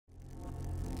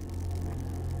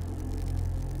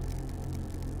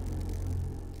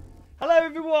Hello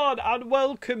everyone and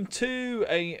welcome to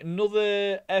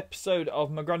another episode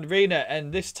of my Grand Arena,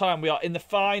 and this time we are in the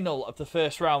final of the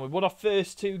first round. We've won our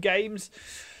first two games.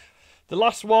 The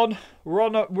last one, we're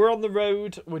on the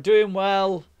road, we're doing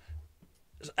well.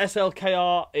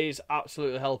 SLKR is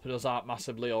absolutely helping us out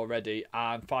massively already,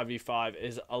 and 5v5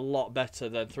 is a lot better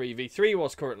than 3v3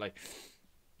 was currently.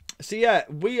 So yeah,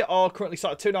 we are currently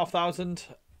sat at 2,500.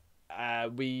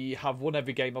 We have won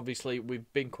every game, obviously.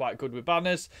 We've been quite good with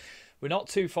banners. We're not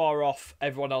too far off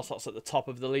everyone else that's at the top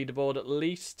of the leaderboard at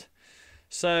least.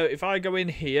 So if I go in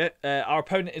here, our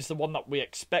opponent is the one that we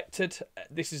expected.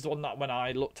 This is the one that when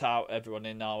I looked out everyone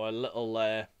in our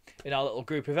little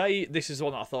group of 8, this is the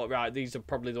one that I thought, right, these are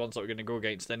probably the ones that we're going to go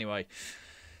against anyway.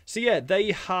 So yeah,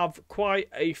 they have quite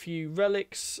a few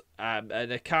relics,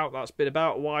 an account that's been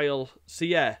about a while. So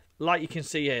yeah, like you can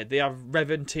see here, they have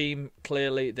Revan team,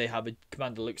 clearly. They have a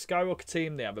Commander Luke Skywalker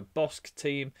team. They have a Bosk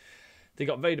team. They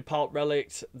got Vader Pulp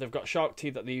relics. They've got Shark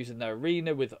Teeth that they use in their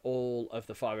arena with all of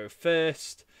the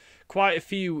 501st. Quite a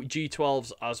few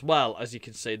G12s as well, as you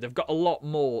can see. They've got a lot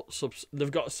more. They've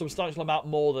got a substantial amount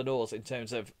more than us in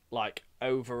terms of like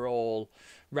overall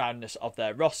roundness of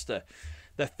their roster.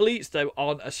 Their fleets, though,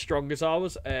 aren't as strong as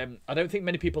ours. I don't think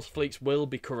many people's fleets will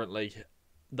be currently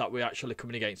that we're actually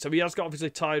coming against. So he has got obviously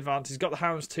TIE Advance. He's got the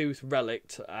Houndstooth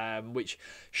relic, which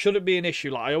shouldn't be an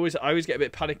issue. Like I always get a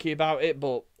bit panicky about it,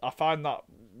 but I find that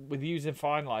with using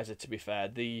Finalizer, to be fair,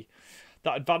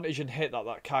 that advantage and hit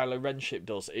that Kylo Ren ship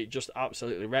does, it just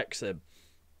absolutely wrecks him.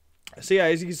 So yeah,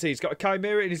 as you can see, he's got a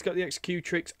Chimera and he's got the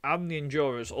Executrix and the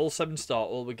Endurance, all 7-star,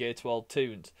 all with Gear 12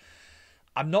 tunes.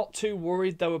 I'm not too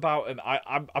worried though about him.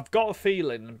 I've got a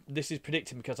feeling, this is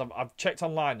predicting because I've checked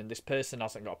online and this person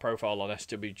hasn't got a profile on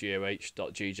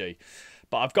swgoh.gg,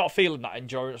 but I've got a feeling that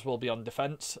Endurance will be on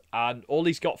defence, and all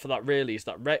he's got for that really is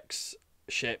that Rex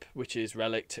ship, which is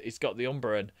relict. He's got the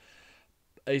Umbran,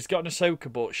 he's got an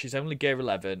Ahsoka, but she's only Gear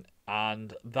 11,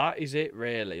 and that is it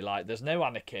really. Like there's no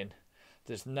Anakin.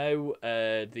 There's no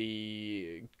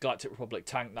the Galactic Republic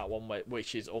tank, that one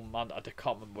which is unmanned. I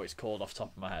can't remember what it's called off the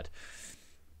top of my head.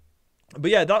 But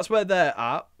yeah, that's where they're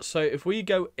at. So if we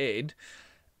go in,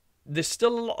 there's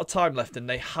still a lot of time left and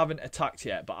they haven't attacked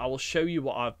yet. But I will show you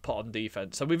what I've put on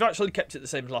defense. So we've actually kept it the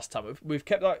same as last time. We've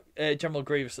kept that General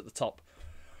Grievous at the top.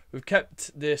 We've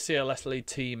kept the CLS lead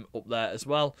team up there as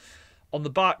well. On the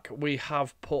back, we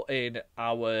have put in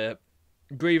our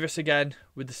Grievous again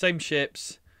with the same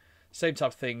ships. Same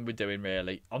type of thing we're doing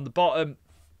really. On the bottom,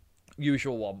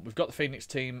 usual one. We've got the Phoenix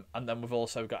team and then we've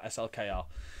also got SLKR.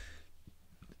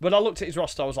 When I looked at his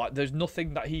roster, I was like, there's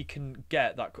nothing that he can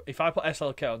get. That if I put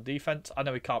SLK on defense, I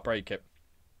know he can't break it.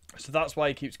 So that's why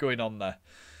he keeps going on there.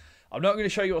 I'm not going to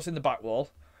show you what's in the back wall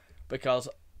because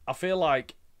I feel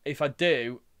like if I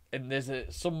do, and there's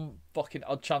some fucking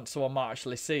odd chance someone might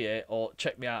actually see it or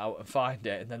check me out and find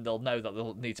it, and then they'll know that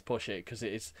they'll need to push it because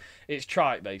it's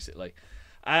trite basically.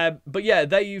 But yeah,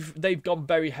 they've gone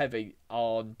very heavy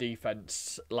on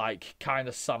defense, like kind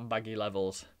of sandbaggy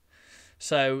levels.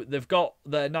 So they've got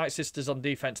their Night Sisters on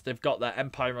defense, they've got their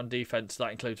Empire on defense. That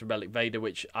includes a Relic Vader,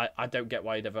 which I don't get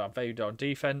why he'd ever have Vader on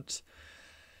defense.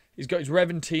 He's got his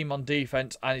Revan team on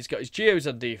defense, and he's got his Geos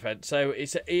on defense. So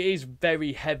it is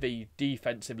very heavy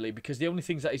defensively because the only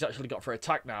things that he's actually got for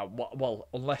attack now, well,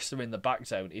 unless they're in the back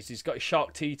zone, is he's got his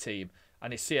Shark T team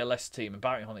and his CLS team and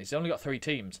Bounty Hunters. He's only got 3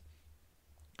 teams.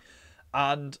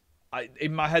 And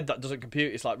in my head, that doesn't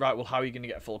compute. It's like, right, well, how are you going to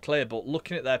get full clear? But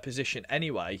looking at their position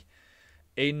anyway,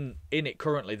 in it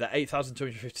currently, they're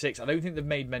 8,256. I don't think they've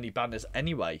made many banners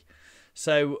anyway.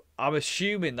 So I'm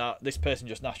assuming that this person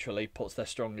just naturally puts their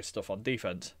strongest stuff on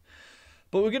defense.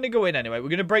 But we're going to go in anyway. We're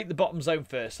going to break the bottom zone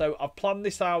first. So I've planned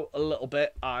this out a little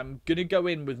bit. I'm going to go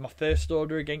in with my first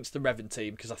order against the Revan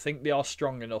team because I think they are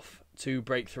strong enough to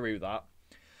break through that.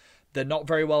 They're not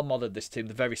very well modded, this team.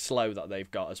 They're very slow that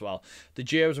they've got as well. The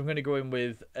Geos, I'm going to go in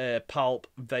with Palp,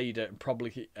 Vader, and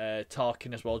probably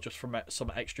Tarkin as well, just from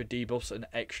some extra debuffs and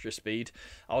extra speed.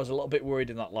 I was a little bit worried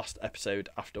in that last episode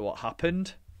after what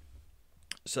happened.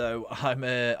 So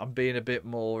I'm being a bit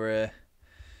more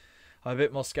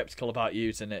skeptical about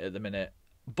using it at the minute.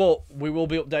 But we will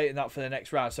be updating that for the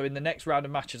next round. So in the next round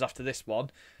of matches after this one,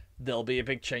 there'll be a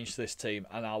big change to this team,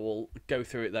 and I will go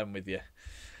through it then with you.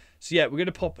 So yeah, we're going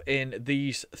to pop in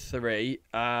these 3.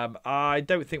 I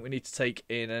don't think we need to take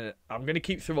in... I'm going to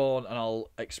keep Thrawn, and I'll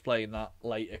explain that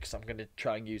later, because I'm going to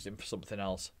try and use him for something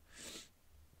else.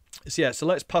 So yeah, so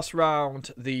let's pass around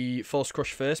the Force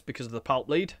Crush first, because of the Palp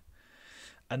lead.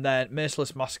 And then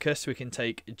Merciless Massacre, so we can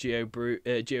take Geo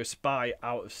Spy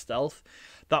out of stealth.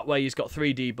 That way he's got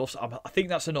 3 debuffs. I think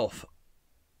that's enough.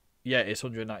 Yeah, it's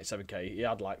 197k. He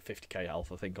had like 50k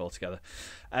health, I think, altogether.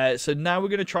 So now we're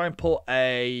going to try and put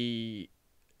a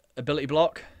ability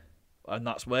block, and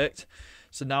that's worked.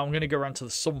 So now I'm going to go around to the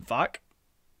Sunfac,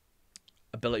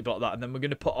 ability block that, and then we're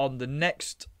going to put on the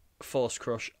next Force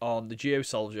Crush on the Geo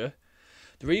Soldier.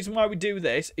 The reason why we do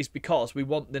this is because we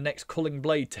want the next Culling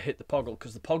Blade to hit the Poggle,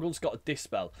 because the Poggle's got a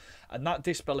Dispel, and that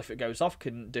Dispel, if it goes off,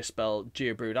 can Dispel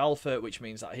Geobrood Alpha, which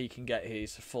means that he can get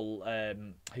his full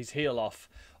his heal off,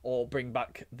 or bring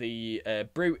back the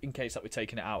Brute in case that we're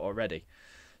taking it out already.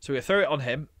 So we're going to throw it on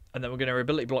him, and then we're going to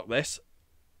ability block this,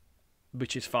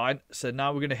 which is fine. So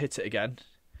now we're going to hit it again,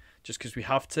 just because we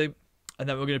have to, and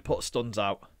then we're going to put stuns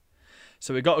out.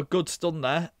 So we've got a good stun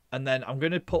there, and then I'm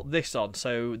going to put this on.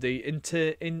 So the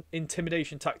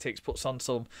Intimidation Tactics puts on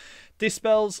some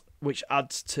Dispels, which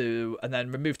adds to, and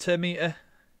then remove Turn Meter.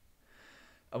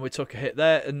 And we took a hit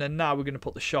there, and then now we're going to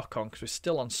put the Shock on, because we're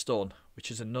still on stun,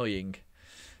 which is annoying.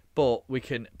 But we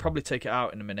can probably take it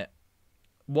out in a minute.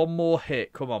 One more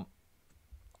hit, come on.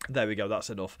 There we go, that's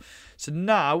enough. So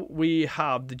now we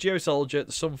have the Geo Soldier,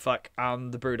 the Sunfac,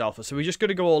 and the Brood Alpha. So we're just going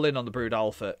to go all in on the Brood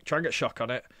Alpha. Try and get Shock on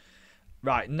it.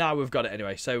 Right, now we've got it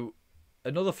anyway. So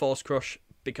another Force Crush,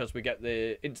 because we get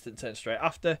the instant turn straight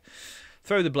after.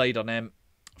 Throw the blade on him.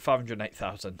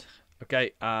 508,000.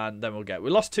 Okay, and then we'll get... We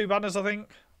lost 2 banners, I think.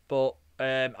 But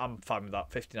I'm fine with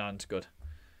that. 59's good.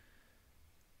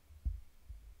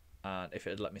 And if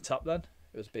it had let me tap then,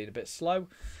 it was being a bit slow.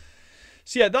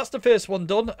 So yeah, that's the first one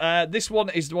done. This one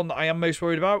is the one that I am most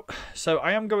worried about. So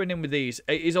I am going in with these.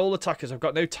 It is all attackers. I've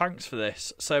got no tanks for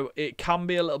this. So it can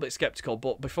be a little bit skeptical.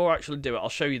 But before I actually do it, I'll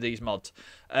show you these mods.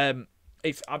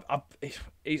 It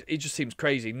just seems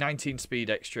crazy. 19 speed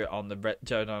extra on the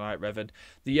Jedi Knight Revan.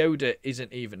 The Yoda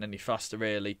isn't even any faster,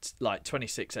 really. It's like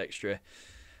 26 extra.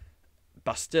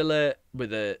 Bastilla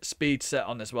with a speed set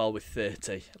on as well with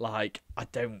 30. Like, I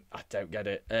don't get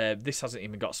it. This hasn't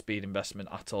even got speed investment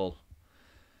at all.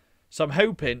 So I'm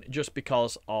hoping, just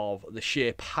because of the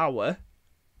sheer power,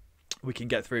 we can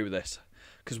get through with this.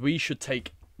 Because we should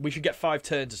get 5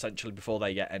 turns essentially before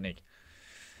they get any.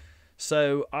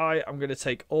 So I am going to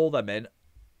take all them in.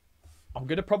 I'm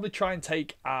going to probably try and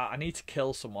take... I need to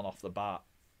kill someone off the bat.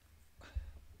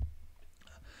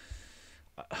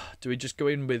 Do we just go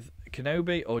in with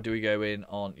Kenobi, or do we go in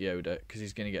on Yoda? Because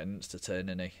he's going to get an insta-turn,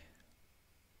 isn't he?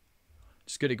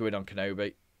 Just going to go in on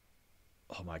Kenobi.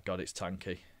 Oh my god, it's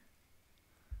tanky.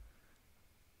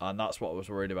 And that's what I was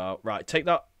worried about. Right, take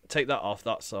that off.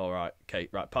 That's all right. Okay,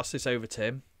 right, pass this over to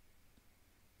him.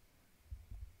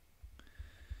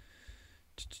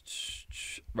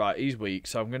 Right, he's weak,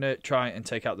 so I'm going to try and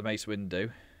take out the Mace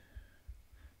Windu.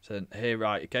 So here,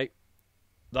 right, okay.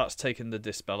 That's taken the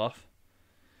Dispel off.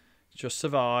 Just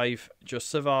survive. Just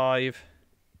survive.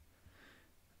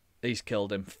 He's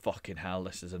killed him. Fucking hell,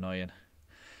 this is annoying.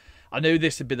 I knew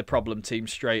this would be the problem team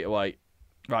straight away.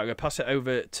 Right, I'm going to pass it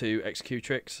over to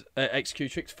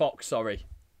Executrix Fox, sorry.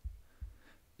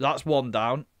 That's one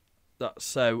down.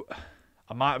 So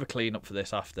I might have a clean up for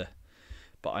this after.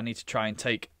 But I need to try and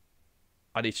take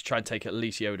at least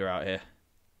Yoda out here.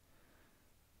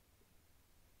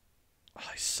 Oh,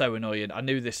 it's so annoying. I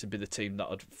knew this would be the team that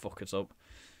would fuck us up.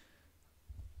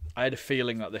 I had a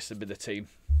feeling that this would be the team.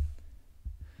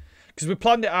 Because we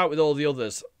planned it out with all the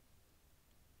others.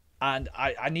 And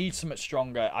I need something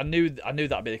stronger. I knew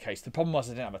that'd be the case. The problem was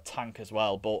I didn't have a tank as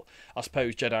well. But I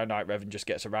suppose Jedi Knight Revan just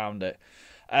gets around it.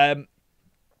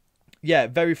 Yeah,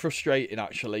 very frustrating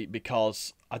actually.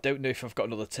 Because I don't know if I've got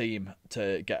another team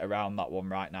to get around that one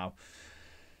right now.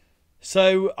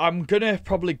 So I'm going to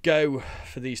probably go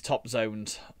for these top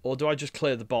zones. Or do I just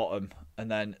clear the bottom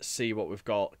and then see what we've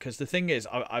got? Because the thing is,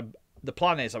 the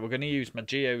plan is we're going to use my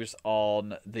Geos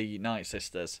on the Night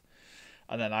Sisters.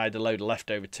 And then I had a load of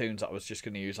leftover tunes that I was just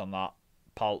going to use on that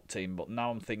Palt team. But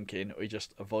now I'm thinking we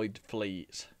just avoid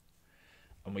fleets.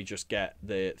 And we just get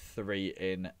the 3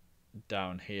 in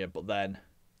down here. But then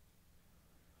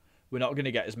we're not going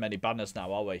to get as many banners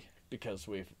now, are we? Because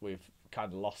we've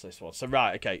kind of lost this one. So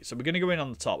right, okay. So we're going to go in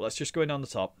on the top. Let's just go in on the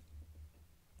top.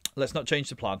 Let's not change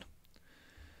the plan.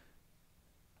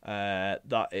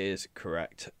 That is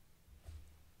correct.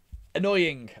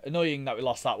 Annoying that we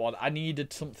lost that one. I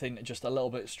needed something just a little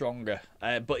bit stronger.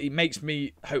 But it makes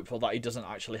me hopeful that he doesn't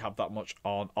actually have that much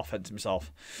on offense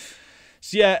himself.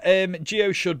 So yeah,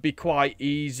 Geo should be quite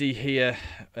easy here.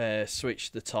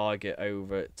 Switch the target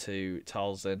over to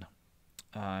Talzin.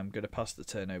 I'm going to pass the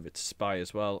turn over to Spy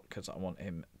as well, because I want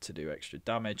him to do extra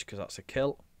damage, because that's a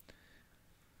kill.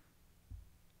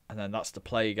 And then that's the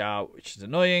Plague out, which is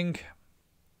annoying.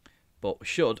 But we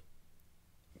should.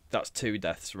 That's 2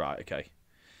 deaths, right, okay.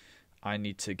 I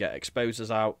need to get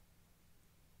exposers out.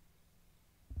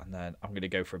 And then I'm going to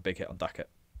go for a big hit on Daka.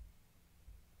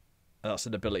 That's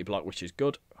an ability block, which is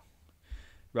good.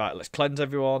 Right, let's cleanse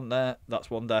everyone there. That's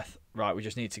one death. Right, we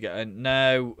just need to get in.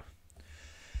 No.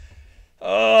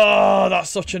 Oh, that's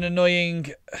such an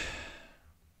annoying...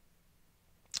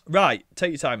 Right,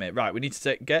 take your time here. Right, we need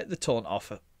to get the taunt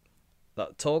off.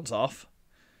 That taunt's off.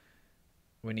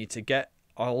 We need to get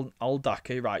old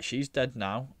Daka. Right, she's dead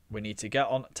now. We need to get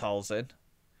on Talzin.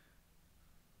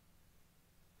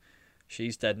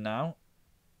 She's dead now.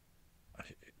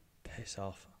 Piss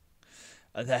off.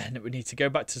 And then we need to go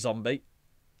back to Zombie.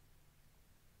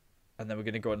 And then we're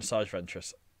going to go on Sarge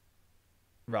Ventress.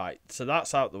 Right, so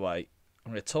that's out the way.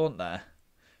 I'm going to taunt there.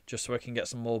 Just so I can get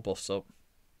some more buffs up.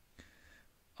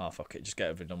 Oh, fuck it. Just get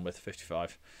everything done with.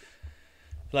 55.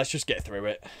 Let's just get through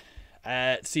it.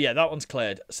 So, yeah, that one's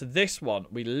cleared. So, this one,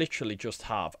 we literally just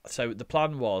have. So, the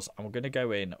plan was, I'm going to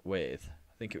go in with,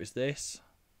 I think it was this.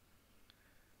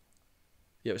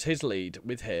 Yeah, it was his lead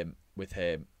with him, with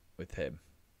him, with him,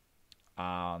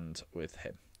 and with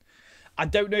him. I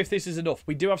don't know if this is enough.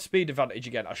 We do have speed advantage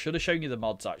again. I should have shown you the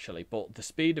mods, actually, but the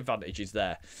speed advantage is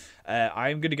there. I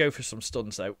am going to go for some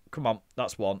stuns, though. Come on,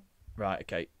 that's one. Right,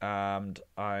 okay. And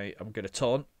I am going to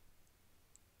taunt.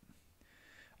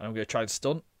 And I'm going to try and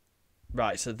stun.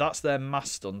 Right, so that's their mass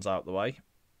stuns out the way.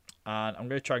 And I'm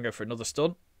going to try and go for another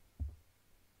stun.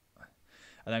 And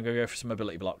then I'm going to go for some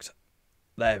ability blocks.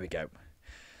 There we go.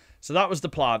 So that was the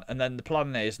plan. And then the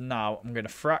plan is now I'm going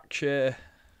to fracture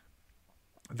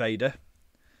Vader.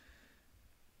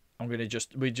 We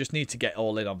just need to get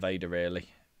all in on Vader, really.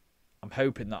 I'm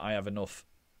hoping that I have enough.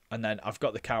 And then I've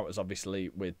got the counters, obviously,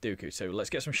 with Dooku. So let's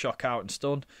get some shock out and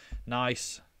stun.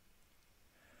 Nice.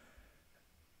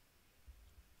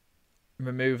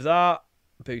 Remove that.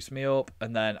 Boost me up.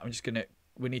 And then I'm just going to...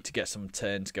 We need to get some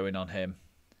turns going on him.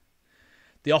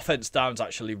 The offense down's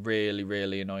actually really,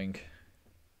 really annoying.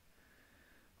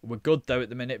 We're good, though, at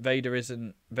the minute. Vader's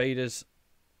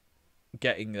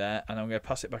getting there. And I'm going to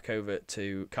pass it back over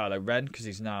to Kylo Ren because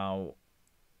he's now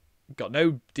got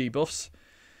no debuffs.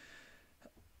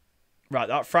 Right,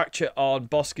 that fracture on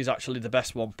Bosk is actually the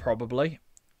best one, probably.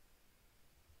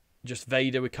 Just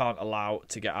Vader we can't allow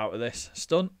to get out of this.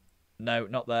 Stun? No,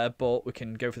 not there, but we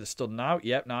can go for the stun now.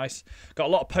 Yep, nice. Got a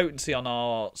lot of potency on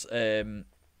our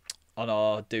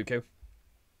Dooku.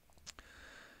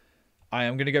 I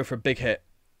am going to go for a big hit.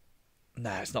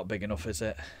 Nah, it's not big enough, is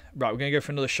it? Right, we're going to go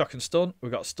for another shock and stun.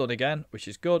 We've got stun again, which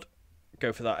is good.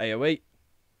 Go for that AoE.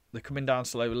 They're coming down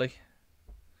slowly.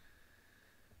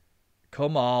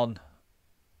 Come on.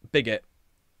 Big hit.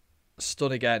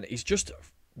 Stun again. He's just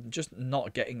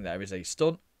not getting there, is he?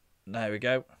 Stun. There we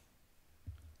go.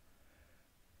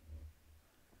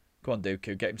 Go on,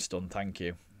 Dooku. Get him stunned. Thank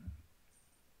you.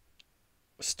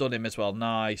 Stun him as well.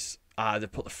 Nice. Ah, they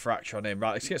put the fracture on him.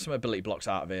 Right, let's get some ability blocks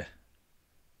out of here.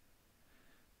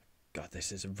 God,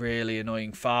 this is a really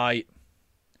annoying fight.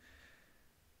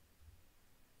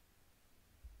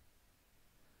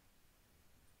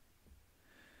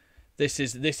 This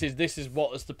is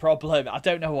what is the problem. I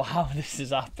don't know how this has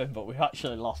happened, but we've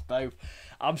actually lost both.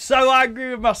 I'm so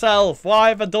angry with myself. Why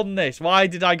have I done this? Why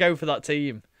did I go for that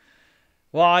team?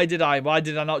 Why did I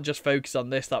not just focus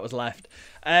on this that was left?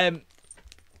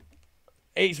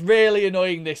 It's really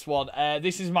annoying, this one.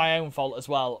 This is my own fault as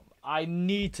well. I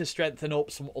need to strengthen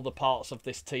up some other parts of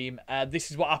this team.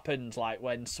 This is what happens like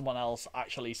when someone else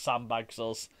actually sandbags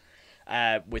us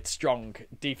with strong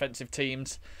defensive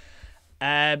teams.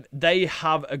 They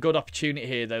have a good opportunity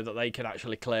here, though, that they can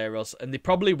actually clear us. And they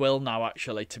probably will now,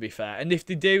 actually, to be fair. And if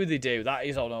they do, they do. That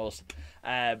is on us.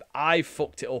 I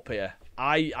fucked it up here.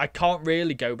 I can't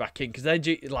really go back in because they're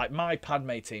like my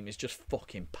Padme team is just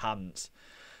fucking pants.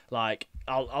 Like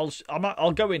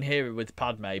I'll go in here with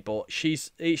Padme, but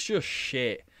it's just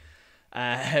shit.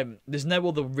 There's no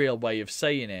other real way of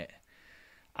saying it.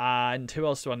 And who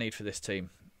else do I need for this team?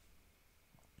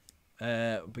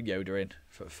 Yoda in.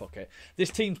 Fuck it. This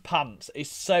team's pants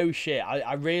is so shit.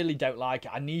 I really don't like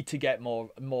it. I need to get more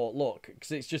luck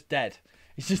because it's just dead.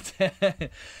 It's just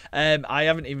I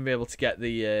haven't even been able to get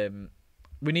the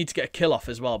we need to get a kill off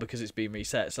as well because it's been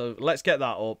reset. So let's get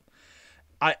that up.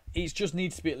 It just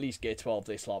needs to be at least gear 12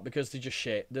 this lot because they're just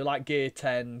shit. They're like gear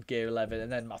 10, gear 11,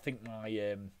 and then I think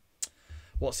my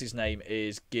what's his name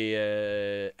is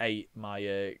gear 8.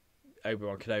 My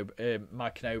Obi-Wan Kenobi,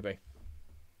 my Kenobi.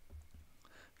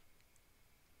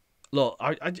 Look,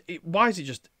 why is it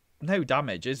just no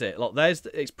damage? Is it? Look,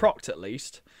 it's procced at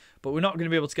least, but we're not going to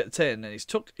be able to get the turn. And it's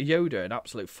took Yoda an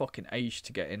absolute fucking age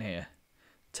to get in here.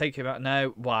 Take him out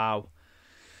now. Wow.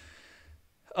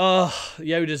 Oh,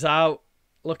 Yoda's out.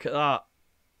 Look at that.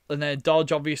 And then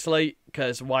dodge, obviously,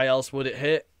 because why else would it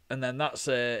hit? And then that's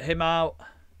him out.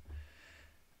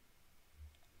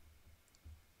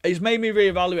 It's made me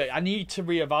reevaluate. I need to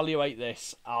reevaluate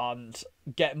this and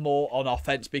get more on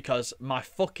offense, because my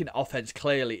fucking offense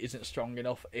clearly isn't strong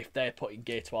enough if they're putting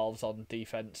gear 12s on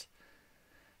defense.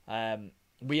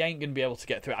 We ain't going to be able to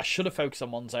get through it. I should have focused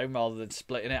on one zone rather than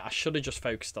splitting it. I should have just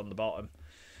focused on the bottom.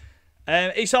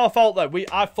 It's our fault, though.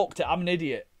 I fucked it. I'm an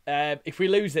idiot. If we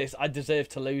lose this, I deserve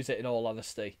to lose it, in all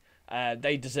honesty.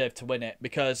 They deserve to win it,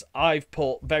 because I've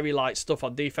put very light stuff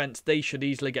on defense. They should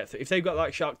easily get through. If they've got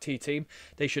that Shark T team,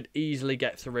 they should easily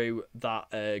get through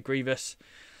that Grievous.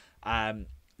 The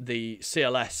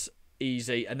CLS,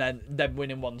 easy. And then them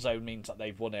winning one zone means that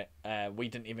they've won it. We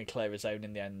didn't even clear a zone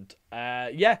in the end.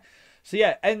 Yeah. So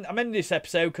yeah, and I'm ending this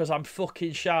episode because I'm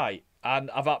fucking shy. And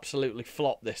I've absolutely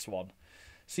flopped this one.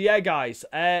 So yeah, guys,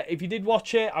 if you did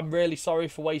watch it, I'm really sorry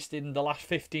for wasting the last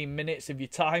 15 minutes of your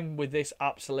time with this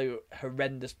absolute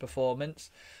horrendous performance.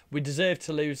 We deserve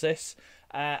to lose this,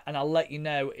 and I'll let you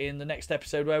know in the next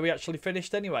episode where we actually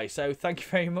finished anyway. So thank you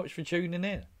very much for tuning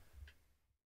in.